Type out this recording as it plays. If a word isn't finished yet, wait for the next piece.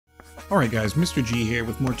Alright guys, Mr. G here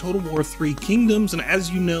with more Total War 3 Kingdoms, and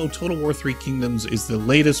as you know, Total War 3 Kingdoms is the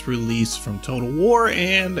latest release from Total War,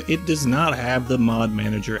 and it does not have the mod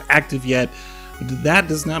manager active yet, but that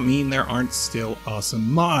does not mean there aren't still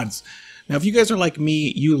awesome mods. Now if you guys are like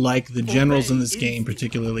me, you like the generals in this game,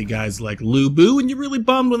 particularly guys like Lubu, and you're really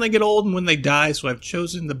bummed when they get old and when they die, so I've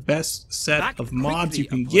chosen the best set of mods you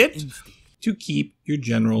can get to keep your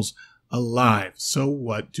generals alive. So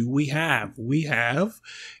what do we have? We have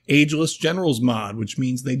Ageless Generals mod, which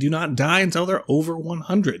means they do not die until they're over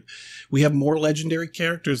 100. We have more legendary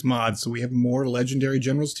characters mod, so we have more legendary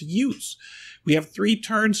generals to use. We have 3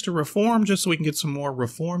 turns to reform, just so we can get some more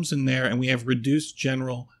reforms in there, and we have reduced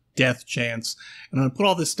general death chance. And I'm going to put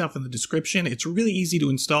all this stuff in the description. It's really easy to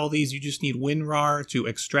install these. You just need WinRAR to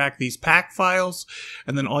extract these pack files,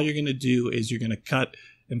 and then all you're going to do is you're going to cut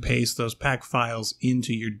and paste those pack files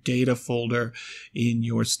into your data folder in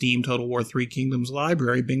your Steam Total War 3 Kingdoms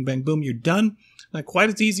library. Bing, bang, boom, you're done. Not quite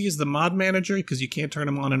as easy as the mod manager because you can't turn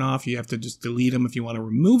them on and off. You have to just delete them if you want to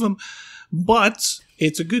remove them. But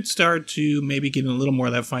it's a good start to maybe getting a little more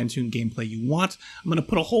of that fine-tuned gameplay you want. I'm going to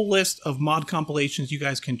put a whole list of mod compilations you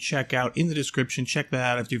guys can check out in the description. Check that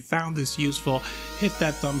out. If you found this useful, hit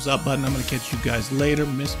that thumbs up button. I'm going to catch you guys later.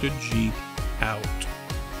 Mr. G out.